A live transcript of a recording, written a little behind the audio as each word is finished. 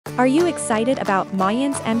Are you excited about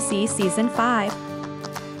Mayans MC Season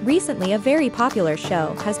 5? Recently a very popular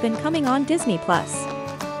show has been coming on Disney+.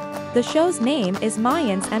 The show's name is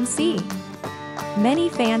Mayans MC. Many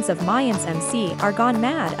fans of Mayans MC are gone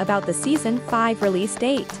mad about the Season 5 release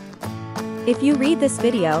date. If you read this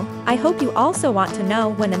video, I hope you also want to know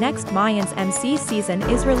when the next Mayans MC season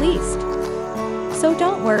is released. So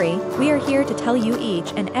don't worry, we are here to tell you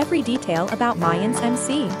each and every detail about Mayans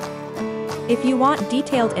MC. If you want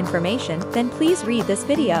detailed information, then please read this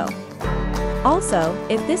video. Also,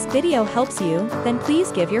 if this video helps you, then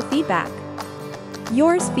please give your feedback.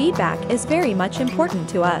 Yours feedback is very much important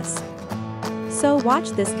to us. So watch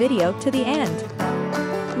this video to the end.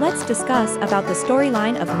 Let's discuss about the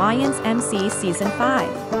storyline of Mayans MC Season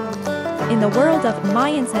 5. In the world of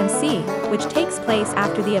Mayans MC, which takes place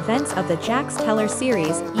after the events of the Jax Teller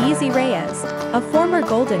series, Easy Reyes, a former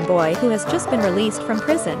golden boy who has just been released from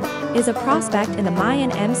prison, is a prospect in the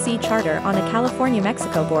Mayan MC charter on the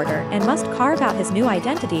California-Mexico border and must carve out his new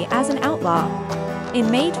identity as an outlaw. In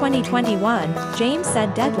May 2021, James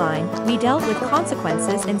said deadline, "We dealt with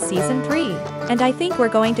consequences in Season 3, and I think we're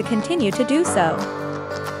going to continue to do so.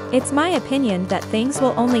 It's my opinion that things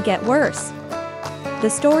will only get worse." The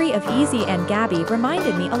story of Easy and Gabby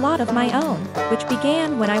reminded me a lot of my own, which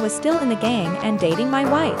began when I was still in the gang and dating my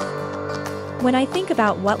wife. When I think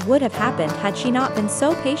about what would have happened had she not been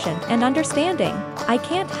so patient and understanding, I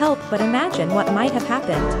can't help but imagine what might have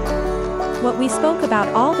happened. What we spoke about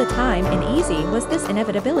all the time in Easy was this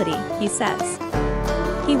inevitability, he says.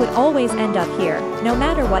 He would always end up here, no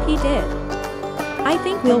matter what he did. I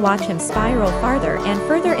think we'll watch him spiral farther and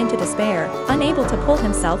further into despair, unable to pull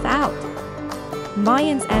himself out.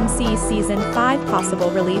 Mayans MC Season 5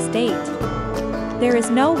 possible release date. There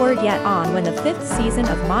is no word yet on when the 5th season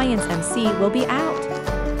of Mayans MC will be out.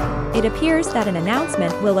 It appears that an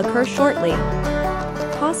announcement will occur shortly.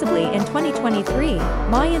 Possibly in 2023,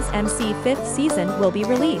 Mayans MC 5th season will be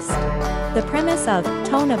released. The premise of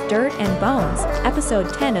Tone of Dirt and Bones,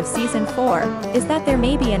 episode 10 of season 4, is that there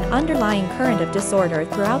may be an underlying current of disorder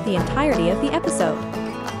throughout the entirety of the episode.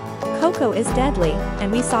 Coco is deadly,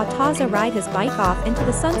 and we saw Taza ride his bike off into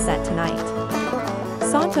the sunset tonight.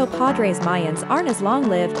 Santo Padre's Mayans aren't as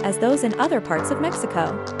long-lived as those in other parts of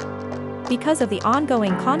Mexico. Because of the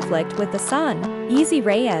ongoing conflict with the sun, Easy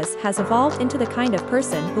Reyes has evolved into the kind of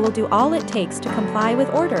person who will do all it takes to comply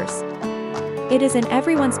with orders. It is in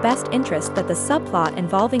everyone's best interest that the subplot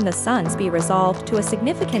involving the sons be resolved to a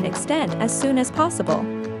significant extent as soon as possible.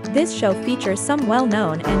 This show features some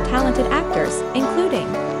well-known and talented actors,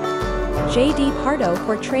 including J.D. Pardo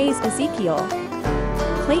portrays Ezekiel.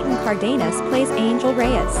 Clayton Cardenas plays Angel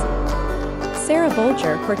Reyes. Sarah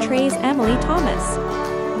Bolger portrays Emily Thomas.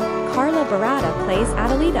 Carla Barada plays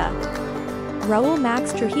Adelita. Raul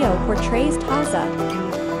Max Trujillo portrays Taza.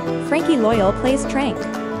 Frankie Loyal plays Trank.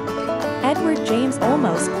 Edward James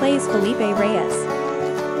Olmos plays Felipe Reyes.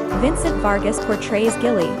 Vincent Vargas portrays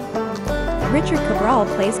Gilly. Richard Cabral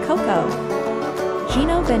plays Coco.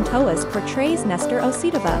 Gino Ventoas portrays Nestor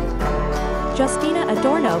Osidova. Justina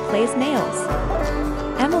Adorno plays Nails.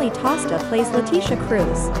 Emily Tosta plays Leticia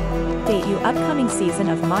Cruz. Date you upcoming season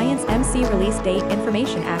of Mayans MC release date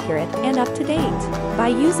information accurate and up to date by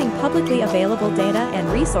using publicly available data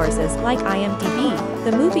and resources like IMDb,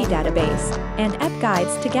 the movie database, and Ep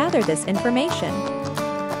Guides to gather this information.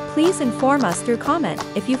 Please inform us through comment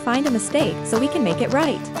if you find a mistake so we can make it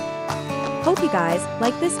right. Hope you guys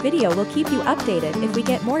like this video. Will keep you updated if we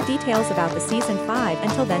get more details about the Season 5.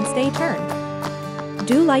 Until then, stay tuned.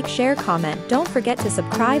 Do like, share, comment, don't forget to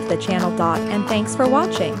subscribe the channel. And thanks for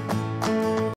watching.